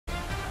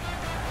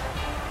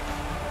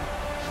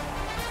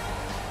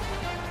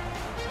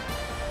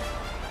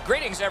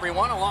Greetings,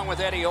 everyone. Along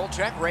with Eddie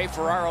Olczyk, Ray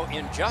Ferraro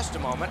in just a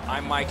moment.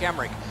 I'm Mike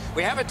Emmerich.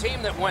 We have a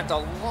team that went the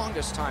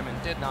longest time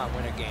and did not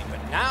win a game,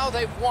 but now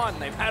they've won.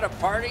 They've had a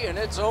party, and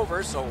it's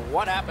over, so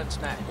what happens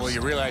next? Well,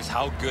 you realize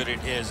how good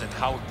it is and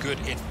how good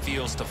it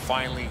feels to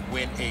finally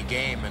win a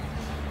game. And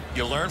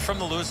you learn from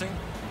the losing,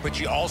 but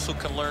you also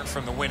can learn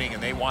from the winning,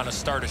 and they want to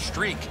start a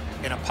streak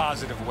in a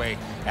positive way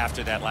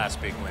after that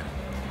last big win.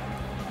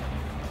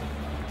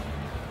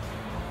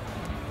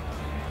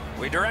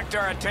 We direct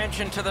our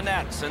attention to the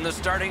nets and the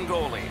starting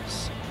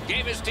goalies.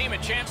 Gave his team a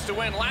chance to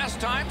win last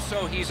time,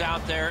 so he's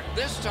out there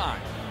this time.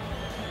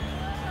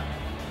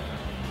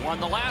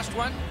 Won the last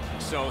one,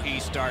 so he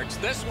starts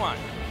this one.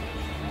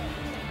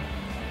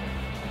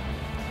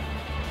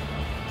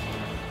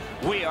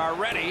 We are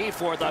ready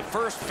for the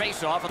first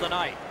face-off of the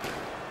night.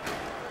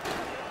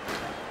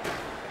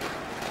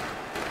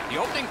 The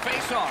opening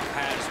face-off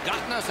has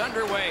gotten us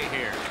underway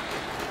here.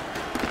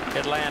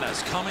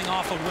 Atlanta's coming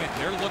off a win.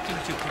 They're looking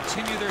to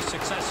continue their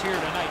success here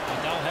tonight,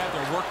 and they'll have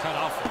their work cut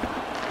out for them.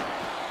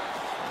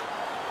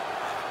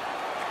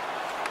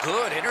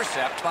 Good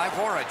intercept by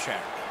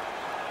Voracek.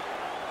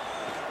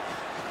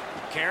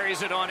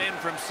 Carries it on in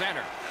from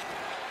center.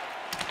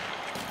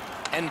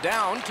 And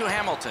down to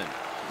Hamilton.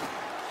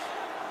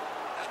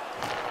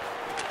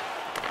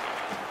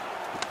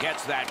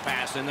 Gets that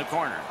pass in the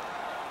corner.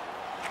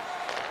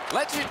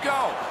 Lets it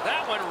go.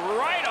 That one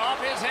right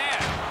off his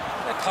head.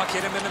 That puck hit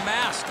him in the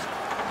mask.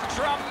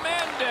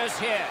 Tremendous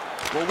hit.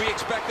 Well, we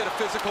expected a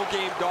physical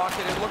game, Doc,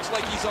 and it looks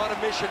like he's on a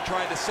mission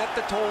trying to set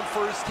the tone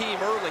for his team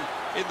early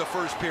in the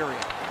first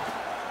period.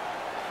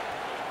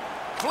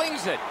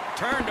 Flings it.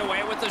 Turned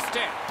away with the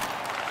stick.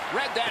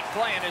 Read that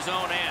play in his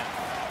own end.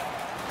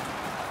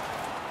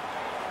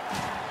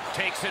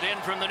 Takes it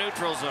in from the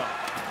neutral zone.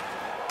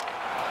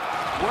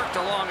 Worked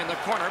along in the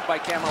corner by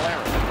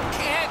Camilleri.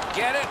 Can't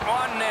get it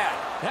on net.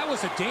 That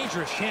was a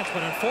dangerous chance,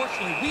 but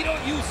unfortunately, we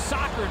don't use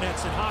soccer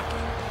nets in hockey.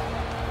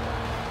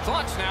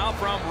 Thoughts now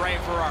from Ray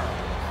Ferraro.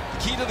 The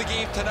key to the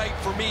game tonight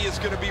for me is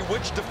going to be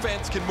which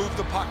defense can move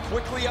the puck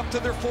quickly up to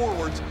their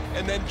forwards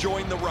and then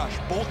join the rush.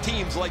 Both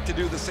teams like to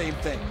do the same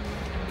thing.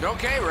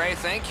 Okay, Ray,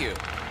 thank you.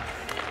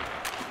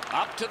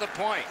 Up to the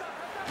point.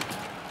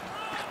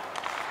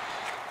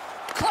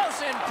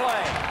 Close in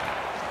play.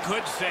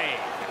 Good save.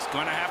 It's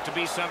going to have to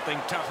be something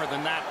tougher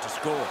than that to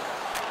score.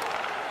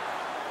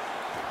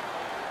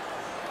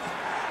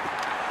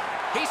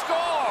 He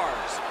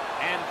scores!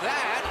 And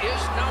that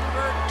is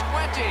number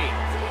 20.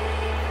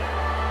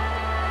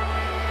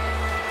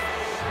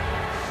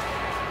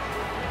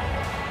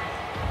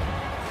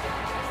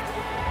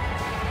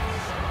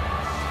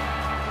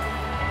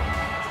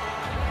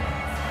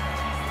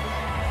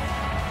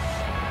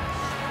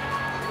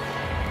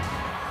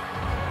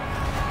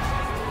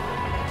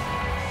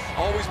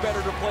 Always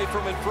better to play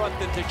from in front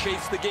than to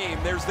chase the game.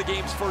 There's the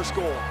game's first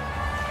goal.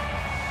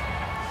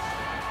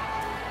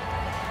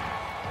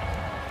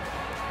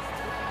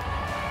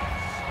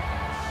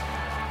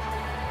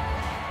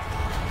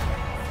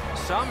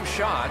 Some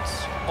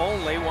shots,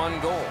 only one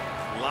goal.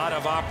 A lot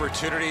of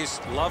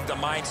opportunities. Love the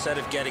mindset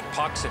of getting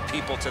pucks and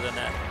people to the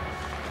net.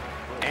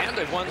 And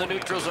they've won the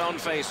neutral zone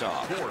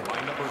faceoff.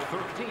 By number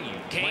 13.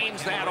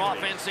 Gains that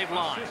offensive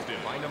line.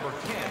 By number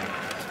 10,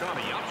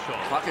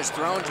 Puck is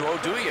thrown to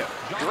Oduya.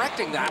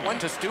 Directing that one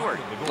to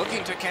Stewart.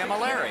 Looking to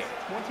Camilleri.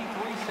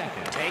 23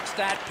 seconds. Takes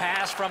that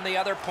pass from the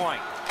other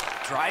point.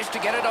 Tries to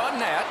get it on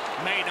net.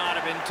 May not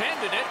have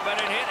intended it, but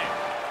it hit him.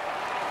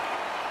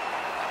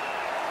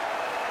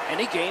 And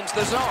he gains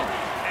the zone. A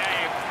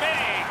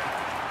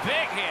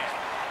big hit.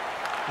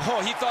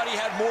 Oh, he thought he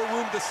had more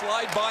room to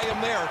slide by him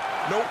there.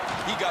 Nope,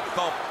 he got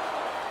bumped.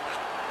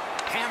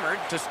 Hammered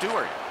to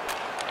Stewart.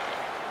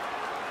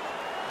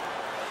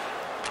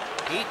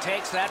 He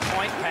takes that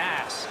point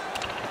pass.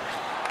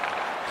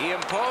 He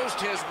imposed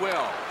his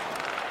will.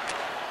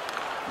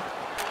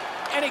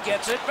 And he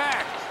gets it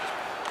back.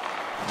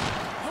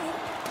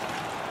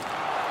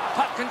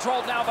 Puck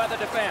controlled now by the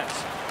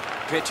defense.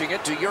 Pitching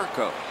it to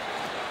Yurko.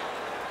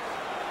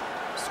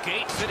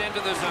 Skates it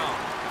into the zone.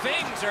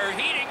 Things are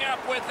heating up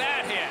with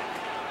that hit.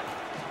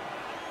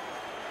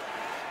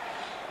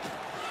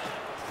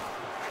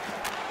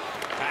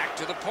 Back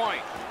to the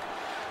point.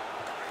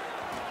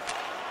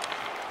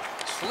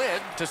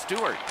 Slid to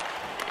Stewart.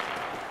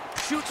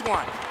 Shoots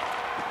one.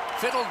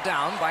 Fiddled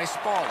down by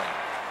Spaulding.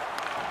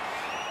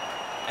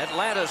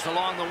 Atlanta's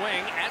along the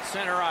wing at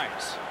center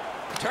ice.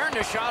 Turned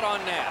a shot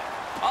on net.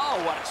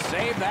 Oh, what a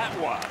save that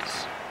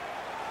was.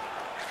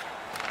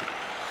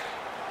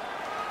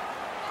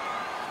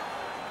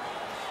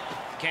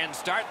 Can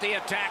start the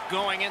attack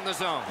going in the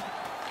zone.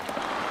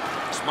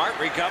 Smart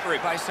recovery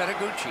by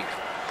Setaguchi.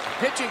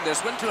 Pitching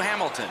this one to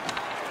Hamilton.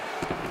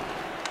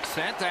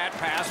 Sent that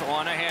pass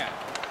on ahead.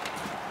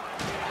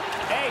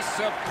 A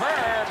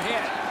superb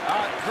hit.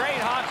 A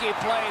great hockey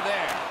play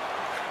there.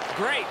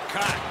 Great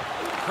cut.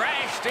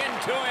 Crashed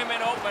into him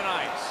in open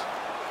ice.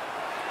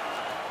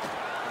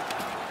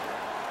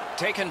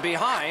 Taken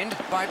behind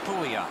by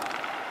Puya.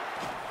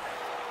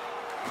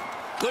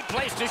 Good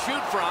place to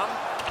shoot from.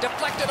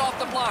 Deflected off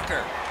the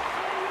blocker.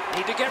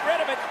 Need to get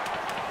rid of it.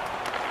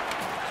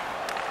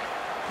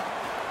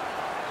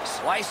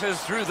 Slices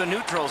through the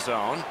neutral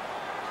zone.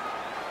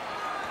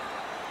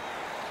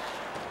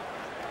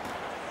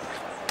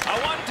 A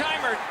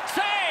one-timer.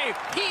 Save!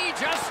 He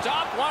just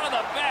stopped one of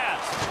the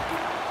best.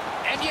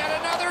 And yet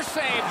another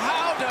save.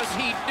 How does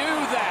he do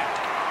that?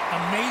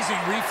 Amazing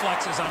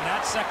reflexes on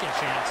that second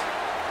chance.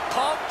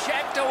 Poke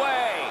checked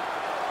away.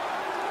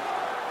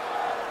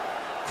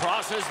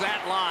 Crosses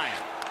that line.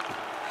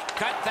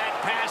 Cut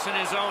that pass in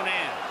his own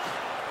end.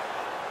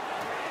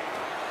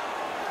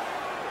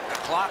 The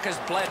clock has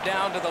bled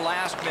down to the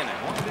last minute.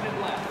 1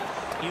 minute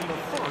left in the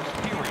first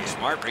period.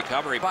 Smart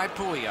recovery by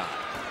Pouliot.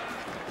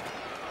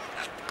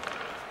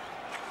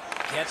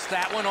 Gets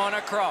that one on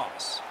a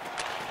cross.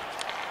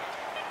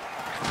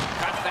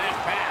 Cut that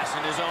pass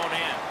in his own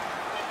end.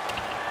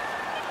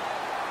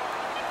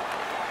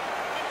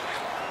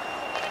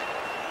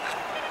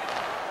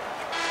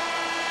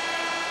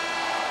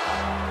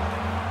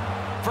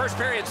 First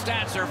period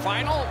stats are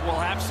final. We'll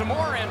have some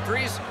more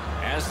entries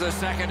as the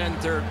second and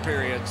third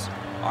periods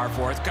are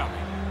forthcoming.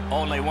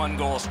 Only 1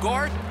 goal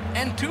scored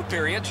and 2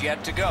 periods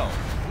yet to go.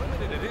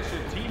 Limited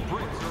edition team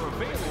prints are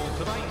available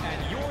tonight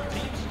at your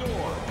team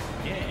store.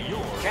 Get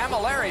yours.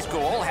 Camilleri's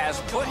goal has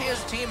put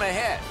his team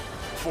ahead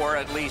for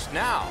at least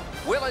now.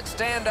 Will it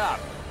stand up?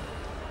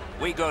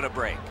 We go to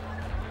break.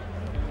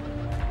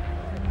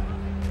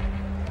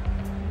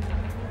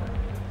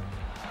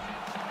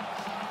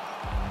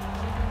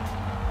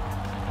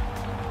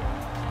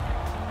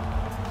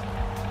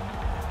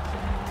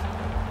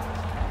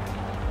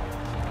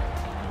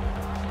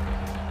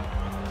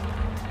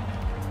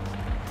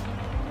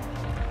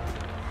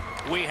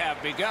 We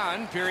have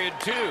begun period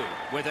 2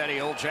 with Eddie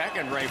Olczyk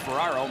and Ray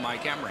Ferraro,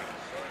 Mike Emery.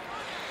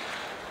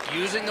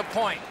 Using the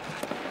point.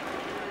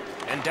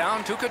 And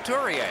down to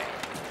Couturier.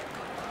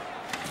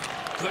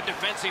 Good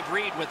defensive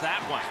read with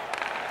that one.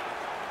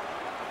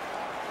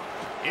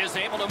 Is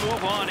able to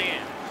move on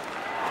in.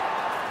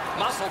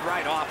 Muscled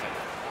right off it.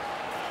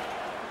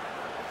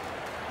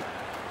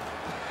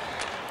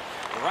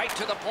 Right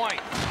to the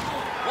point.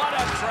 What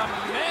a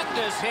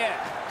tremendous hit.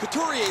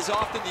 Couturier is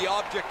often the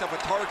object of a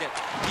target.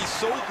 He's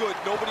so good,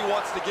 nobody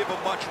wants to give him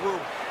much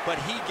room, but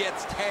he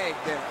gets tagged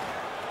there.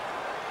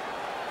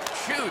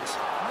 Shoots.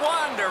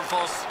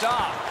 Wonderful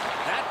stop.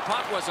 That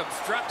puck was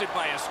obstructed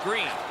by a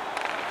screen.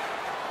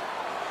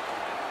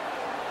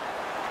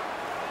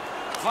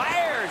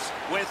 Fires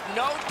with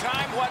no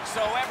time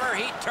whatsoever.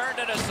 He turned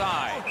it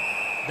aside.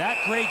 That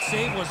great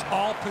save was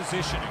all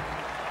positioning.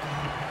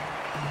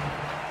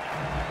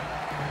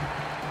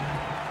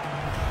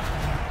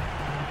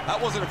 That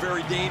wasn't a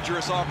very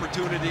dangerous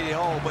opportunity at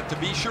all, but to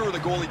be sure, the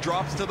goalie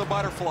drops to the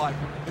butterfly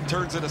and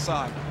turns it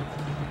aside.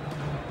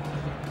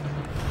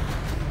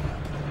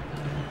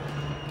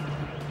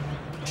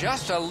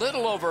 Just a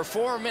little over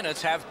 4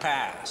 minutes have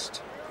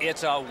passed.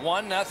 It's a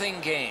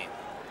 1-0 game.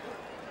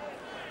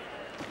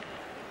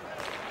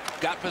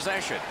 Got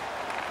possession.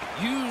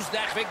 Use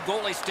that big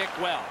goalie stick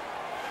well.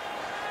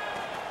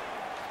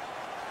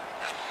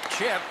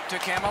 Chip to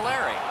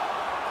Camilleri.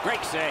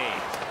 Great save.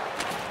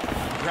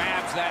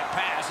 Grabs that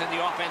pass in the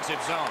offensive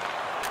zone.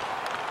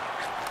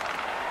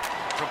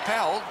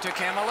 Propelled to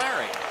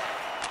Camilleri.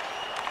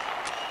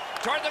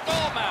 Toward the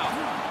goal mouth.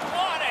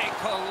 What a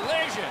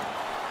collision.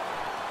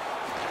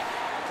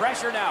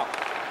 Pressure now.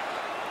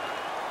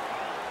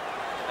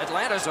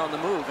 Atlanta's on the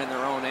move in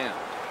their own end.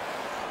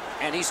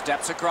 And he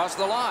steps across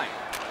the line.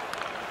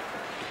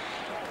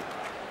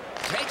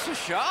 Takes a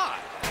shot.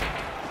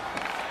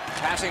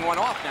 Passing one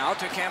off now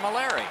to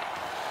Camilleri.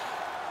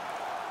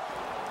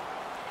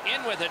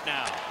 In with it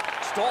now.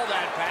 Stole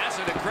that pass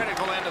at a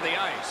critical end of the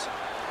ice.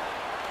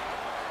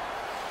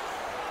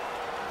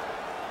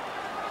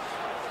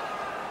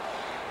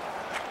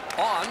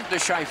 On to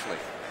Scheifele.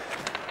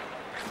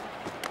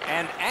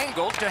 And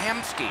angled to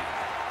Hemsky.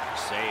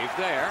 Save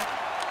there.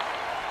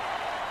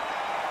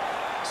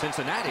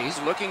 Cincinnati's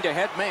looking to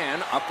head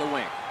man up the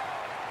wing.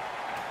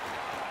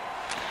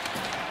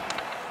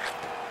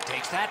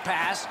 Takes that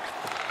pass.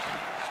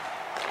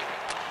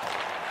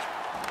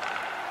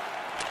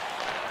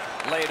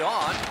 Laid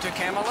on to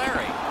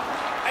Camilleri.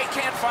 They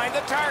can't find the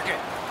target.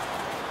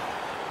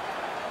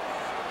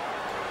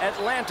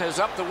 Atlanta's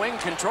up the wing,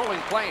 controlling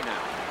play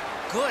now.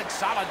 Good,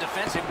 solid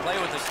defensive play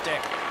with the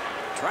stick.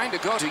 Trying to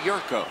go to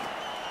Yurko.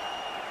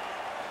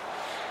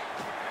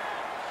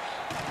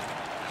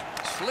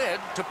 Slid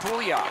to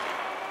Pouliot.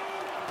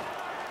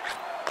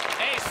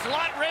 A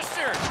slot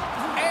wrister.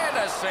 And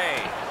a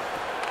save.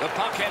 The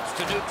puck heads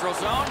to neutral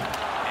zone.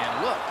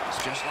 And look,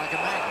 it's just like a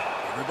magnet.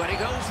 Everybody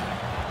goes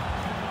there.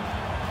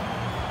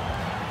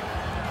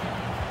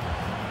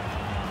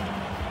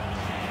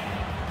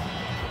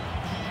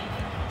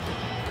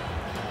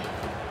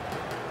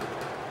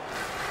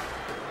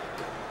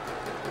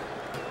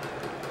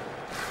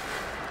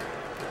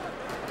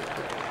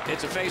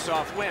 It's a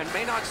face-off win.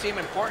 May not seem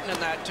important in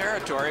that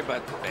territory,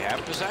 but they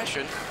have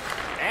possession.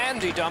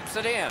 And he dumps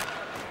it in.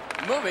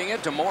 Moving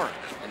it to Morin.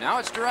 And now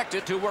it's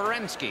directed to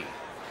Werenski.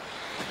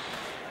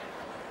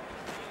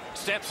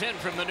 Steps in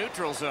from the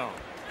neutral zone.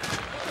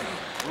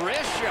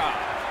 Wrist shot.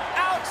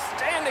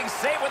 Outstanding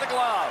save with a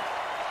glove.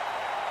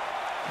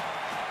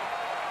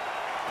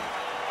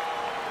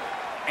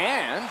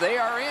 And they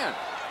are in.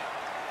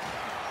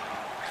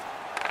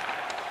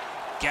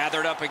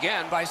 Gathered up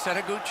again by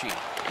Setaguchi.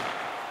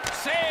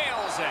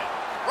 Sails it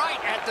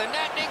right at the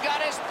net, and he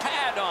got his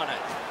pad on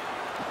it.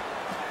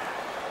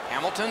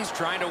 Hamilton's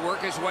trying to work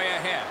his way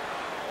ahead.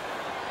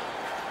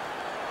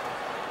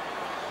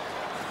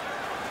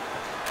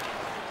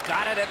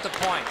 Got it at the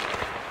point.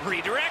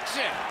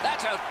 Redirection.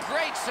 That's a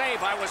great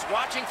save. I was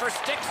watching for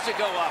sticks to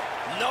go up.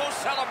 No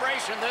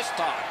celebration this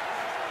time.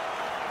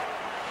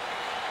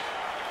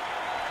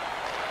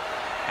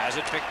 Has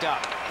it picked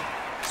up.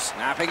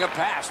 Snapping a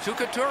pass to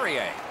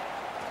Couturier.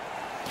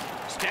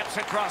 Steps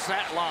across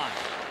that line.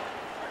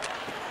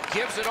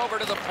 Gives it over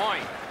to the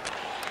point.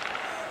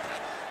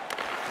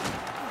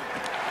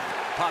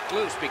 Puck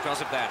loose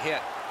because of that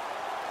hit.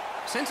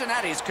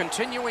 Cincinnati's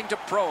continuing to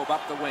probe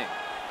up the wing.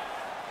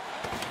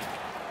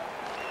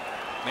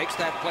 Makes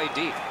that play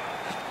deep.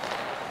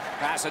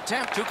 Pass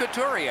attempt to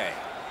Couturier.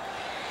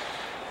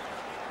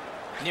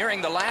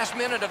 Nearing the last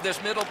minute of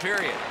this middle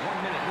period.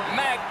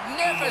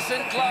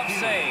 Magnificent glove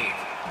save.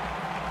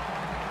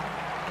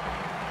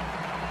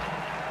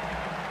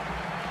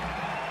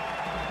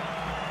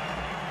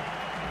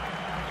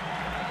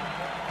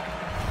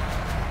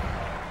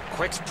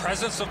 Quick's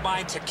presence of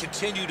mind to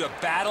continue to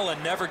battle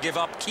and never give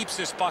up keeps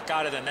this puck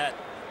out of the net.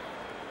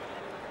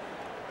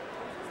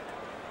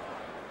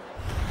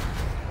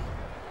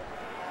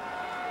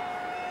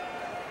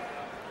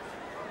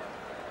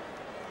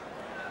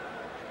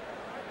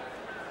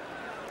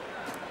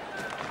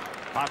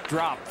 Puck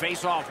drop,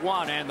 face off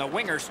one, and the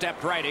winger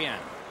stepped right in.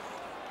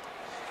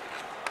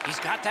 He's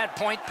got that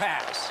point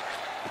pass.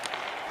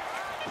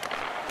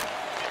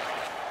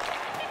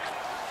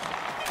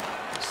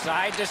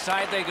 Side to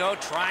side they go,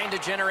 trying to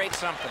generate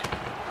something.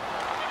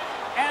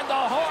 And the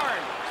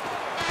horn.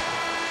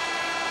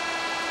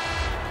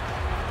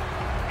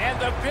 And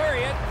the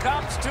period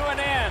comes to an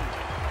end.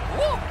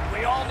 Woo!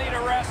 We all need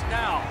a rest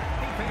now.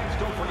 Hey fans,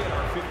 don't forget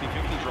our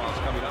 50-50 draws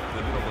coming up in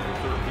the middle of the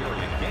third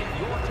period. Get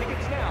your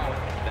tickets now.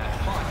 That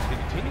pot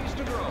continues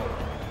to grow.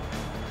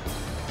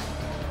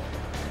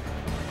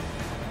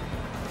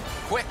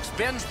 Quick's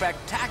been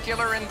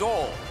spectacular in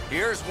goal.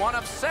 Here's one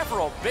of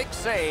several big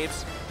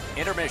saves.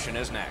 Intermission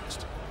is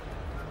next.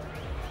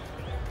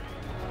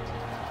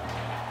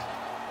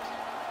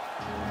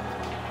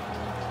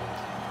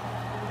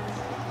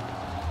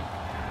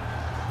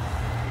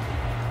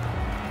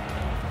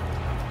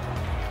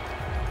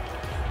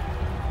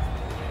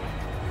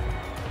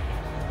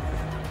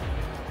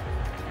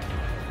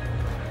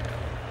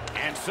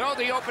 And so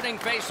the opening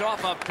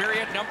face-off of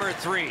period number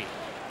 3.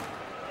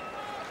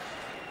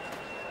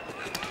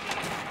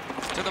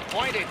 To the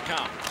point it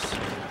comes.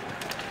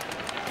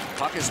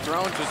 Puck is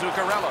thrown to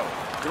Zuccarello,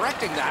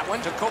 directing that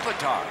one to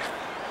Kopitar.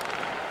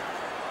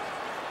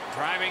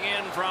 Driving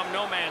in from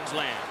no man's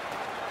land.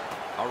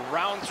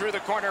 Around through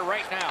the corner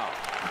right now.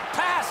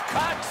 Pass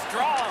cut,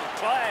 strong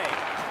play.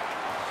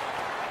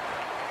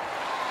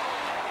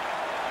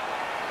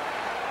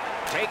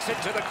 Takes it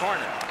to the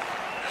corner.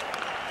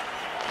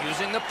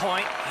 Using the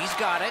point, he's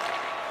got it.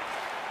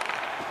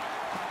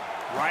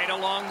 Right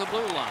along the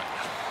blue line.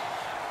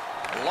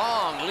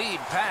 Long lead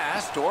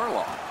pass to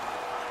Orlov.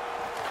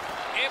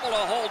 Able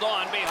to hold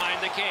on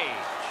behind the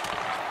cage.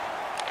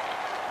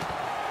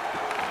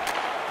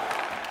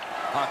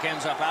 Puck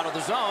ends up out of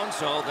the zone,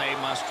 so they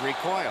must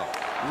recoil.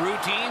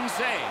 Routine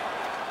save.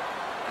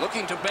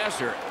 Looking to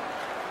Besser.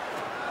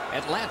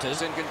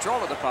 Atlanta's in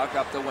control of the puck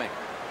up the wing.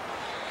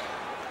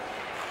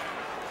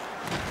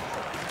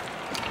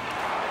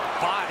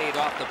 Bodied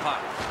off the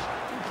puck.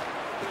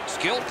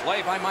 Skilled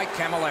play by Mike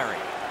Camilleri.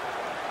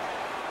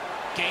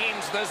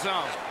 Gains the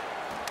zone.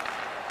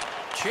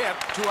 Chip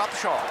to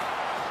Upshaw.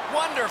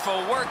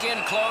 Wonderful work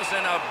in close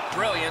and a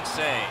brilliant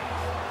save.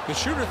 The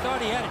shooter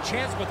thought he had a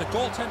chance, but the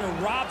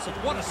goaltender robs him.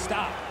 What a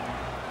stop.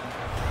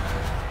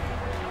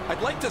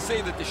 I'd like to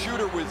say that the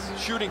shooter was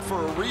shooting for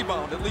a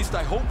rebound. At least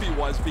I hope he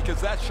was,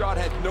 because that shot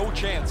had no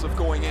chance of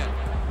going in.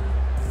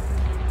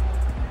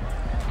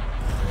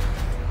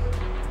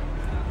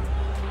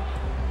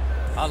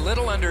 A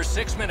little under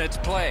 6 minutes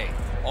play.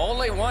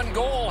 Only one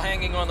goal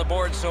hanging on the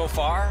board so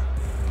far.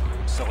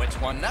 So it's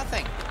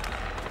 1-0.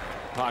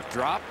 Puck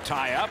drop,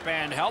 tie up,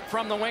 and help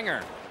from the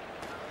winger.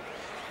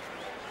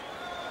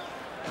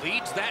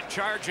 Leads that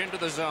charge into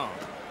the zone.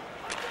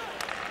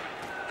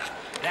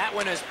 That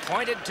one is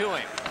pointed to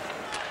him.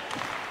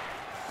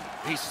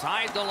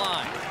 Beside the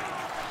line.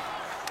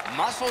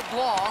 Muscled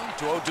long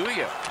to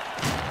Oduya.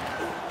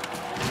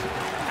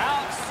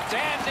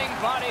 Outstanding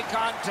body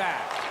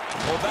contact.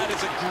 Well, that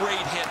is a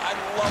great hit. I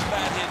love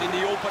that hit. In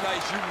the open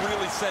ice, you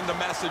really send a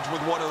message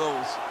with one of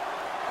those.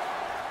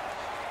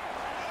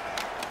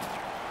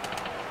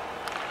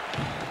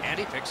 And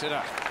he picks it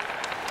up.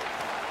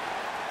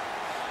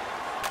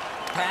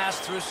 Pass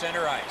through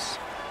center ice.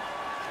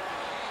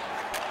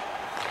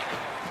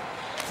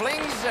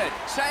 Flings it.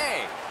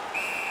 Save.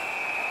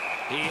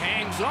 He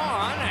hangs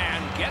on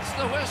and gets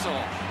the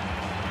whistle.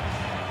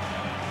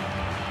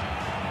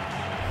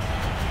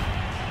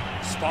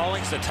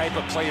 Spalling's the type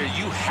of player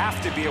you have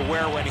to be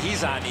aware when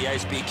he's on the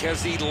ice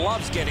because he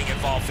loves getting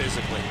involved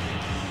physically.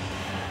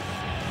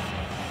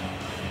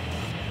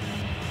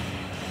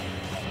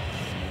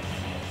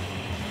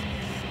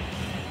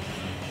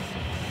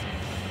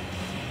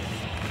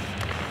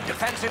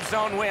 Defensive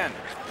zone win.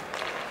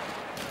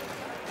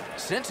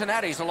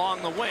 Cincinnati's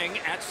along the wing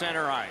at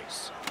center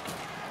ice.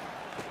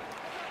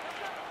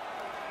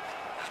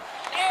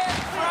 In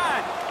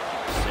front.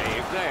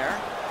 Save there.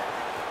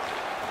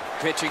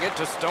 Pitching it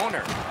to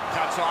Stoner.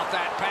 Cuts off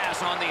that pass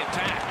on the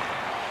attack.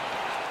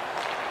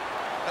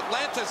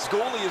 Atlanta's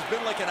goalie has been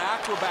like an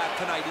acrobat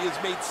tonight. He has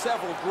made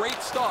several great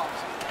stops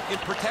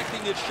in protecting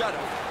his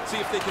shutout.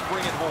 See if they can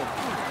bring it home.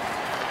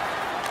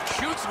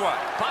 Shoots one.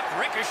 Puck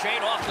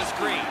ricocheted off the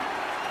screen.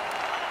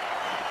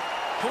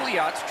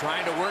 Pouliot's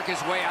trying to work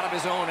his way out of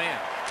his own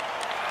end.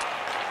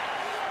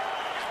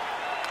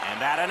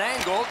 And at an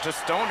angle to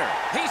Stoner.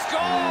 He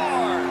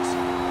scores!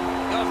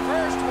 The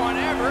first one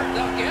ever.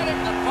 They'll get him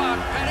the puck.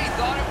 Petty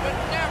thought it would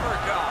never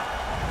come.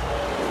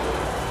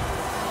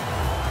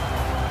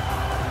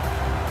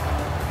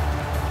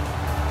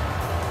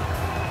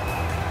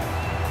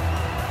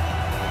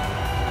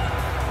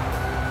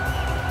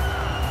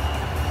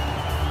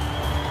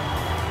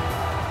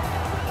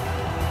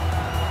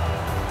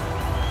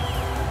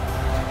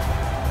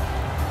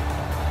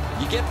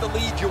 You get the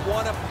lead, you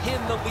want to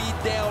pin the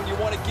lead down. You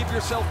want to give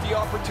yourself the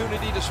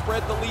opportunity to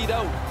spread the lead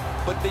out.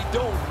 But they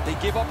don't. They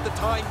give up the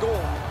tying goal,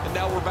 and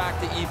now we're back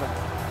to even.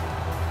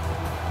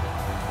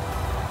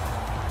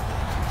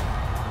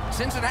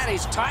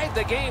 Cincinnati's tied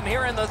the game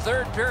here in the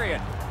third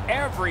period.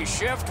 Every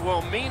shift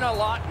will mean a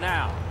lot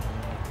now.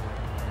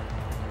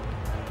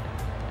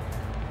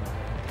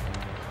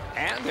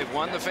 And they've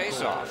won the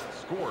faceoff.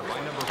 Scored by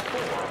number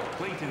 4,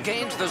 Clayton.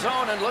 Gains the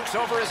zone and looks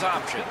over his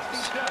options.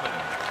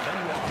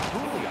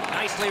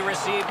 Nicely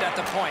received at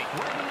the point.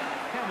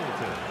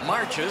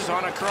 Marches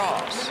on a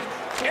cross.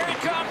 Here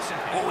it comes.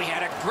 Oh, he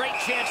had a great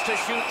chance to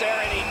shoot there,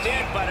 and he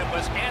did, but it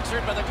was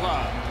answered by the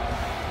glove.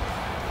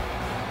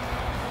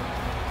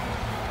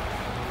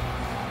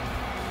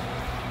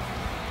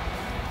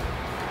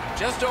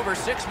 Just over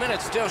 6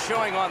 minutes still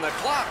showing on the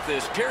clock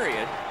this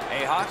period.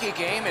 A hockey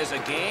game is a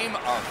game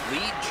of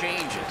lead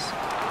changes.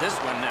 This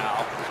one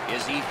now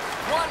is a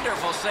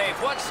wonderful save.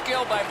 What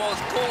skill by both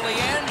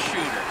goalie and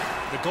shooter.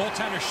 The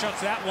goaltender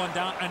shuts that one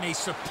down on a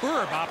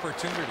superb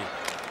opportunity.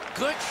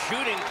 Good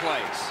shooting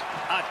place.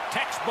 A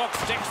textbook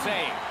stick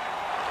save.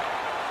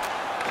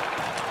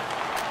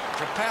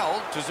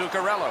 Propelled to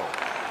Zuccarello.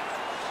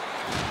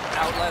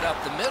 Outlet up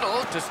the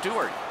middle to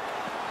Stewart.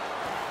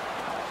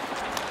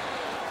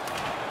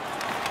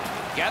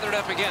 Gathered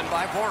up again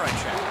by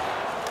Voracek.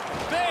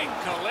 Big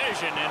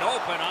collision in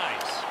open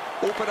ice.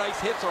 Open ice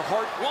hits are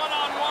hard.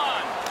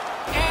 One-on-one.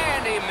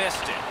 And he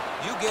missed it.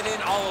 You get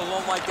in all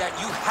alone like that,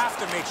 you have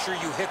to make sure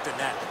you hit the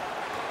net.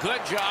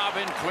 Good job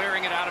in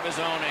clearing it out of his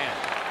own end.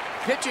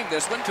 Pitching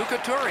this one to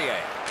Couturier.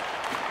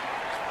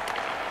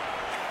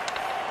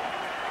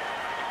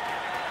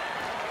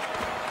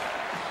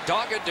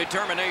 Dogged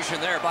determination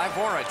there by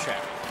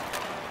Voracek.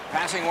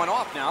 Passing one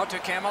off now to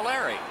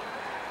Camilleri.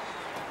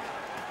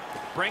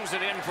 Brings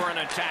it in for an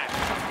attack.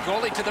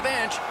 Goalie to the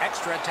bench.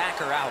 Extra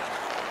attacker out.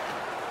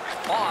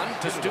 On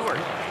to Stewart.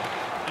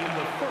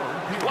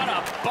 What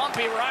a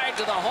bumpy ride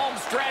to the home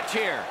stretch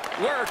here.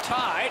 We're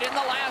tied in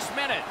the last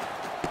minute.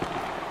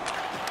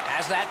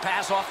 Has that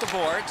pass off the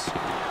boards.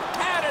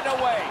 Had it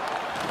away.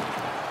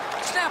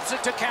 Snaps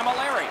it to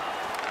Camilleri.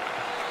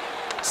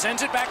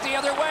 Sends it back the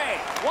other way.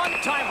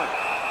 One-timer.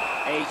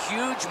 A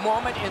huge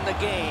moment in the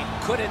game.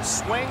 Could it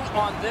swing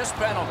on this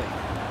penalty?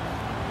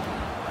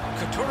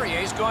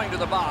 Couturier's going to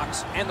the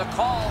box, and the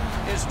call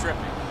is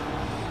tripping.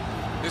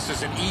 This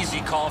is an easy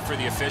call for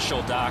the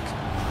official, Doc.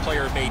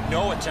 Player made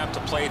no attempt to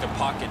play the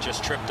puck and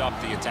just tripped up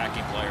the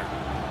attacking player.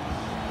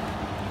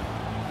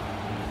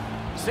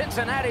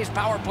 Cincinnati's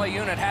power play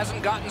unit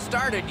hasn't gotten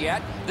started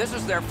yet. This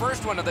is their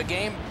first one of the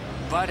game,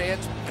 but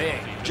it's big.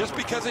 Just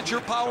because it's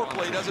your power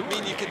play doesn't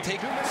mean you can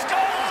take... Score!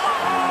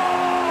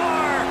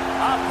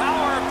 A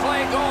power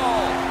play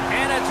goal,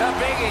 and it's a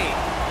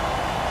biggie.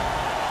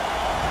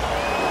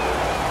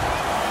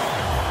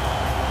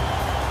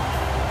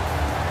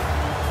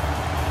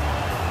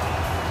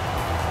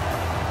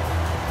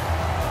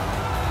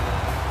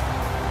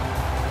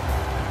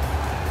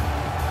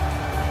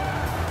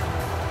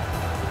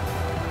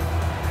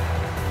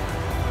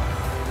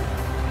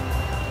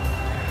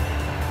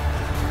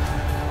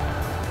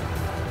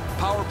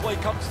 Power play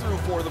comes through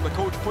for them. The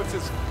coach puts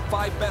his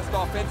 5 best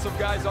offensive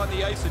guys on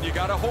the ice, and you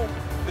got to hope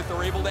that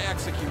they're able to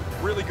execute.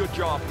 Really good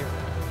job here.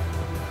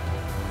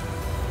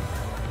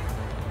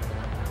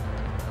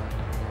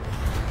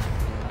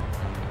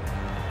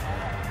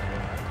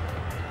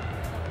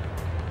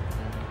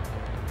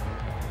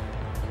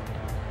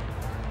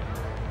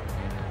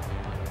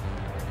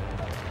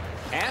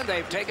 And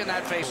they've taken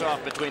that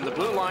face-off between the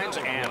blue lines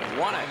and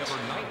won it.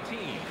 Number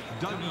 19,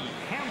 Dougie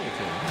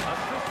Hamilton,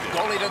 assisted.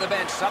 Goalie to the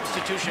bench,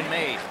 substitution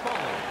made.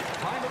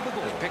 Time of the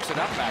goal. Picks it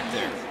up back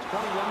there.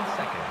 21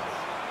 seconds.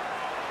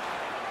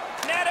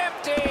 Net him!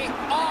 50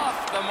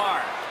 off the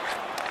mark.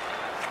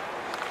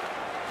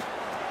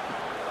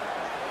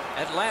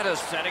 Atlanta's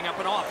setting up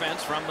an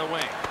offense from the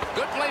wing.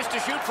 Good place to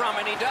shoot from,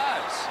 and he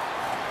does.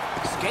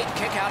 Skate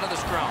kick out of the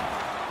scrum.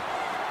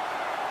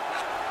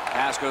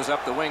 Pass goes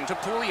up the wing to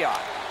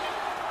Pouliot.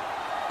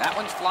 That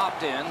one's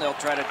flopped in. They'll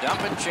try to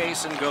dump and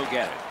chase and go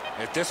get it.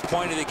 At this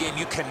point of the game,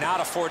 you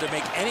cannot afford to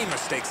make any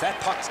mistakes. That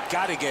puck's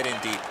got to get in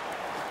deep.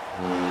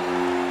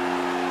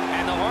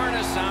 And the horn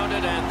is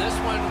sounded, and this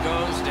one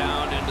goes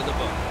down into the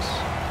books.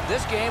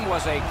 This game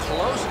was a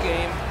close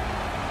game,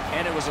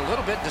 and it was a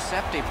little bit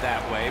deceptive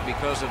that way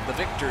because of the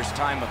victor's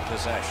time of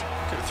possession.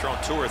 Could have thrown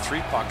 2 or 3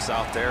 pucks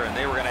out there, and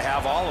they were going to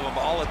have all of them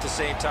all at the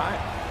same time.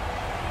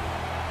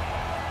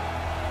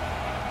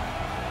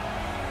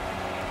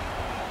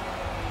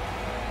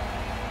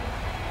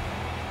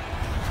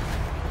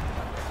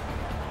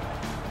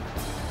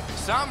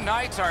 Some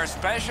nights are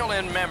special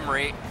in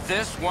memory.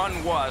 This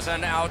one was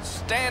an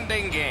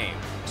outstanding game.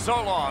 So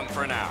long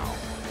for now.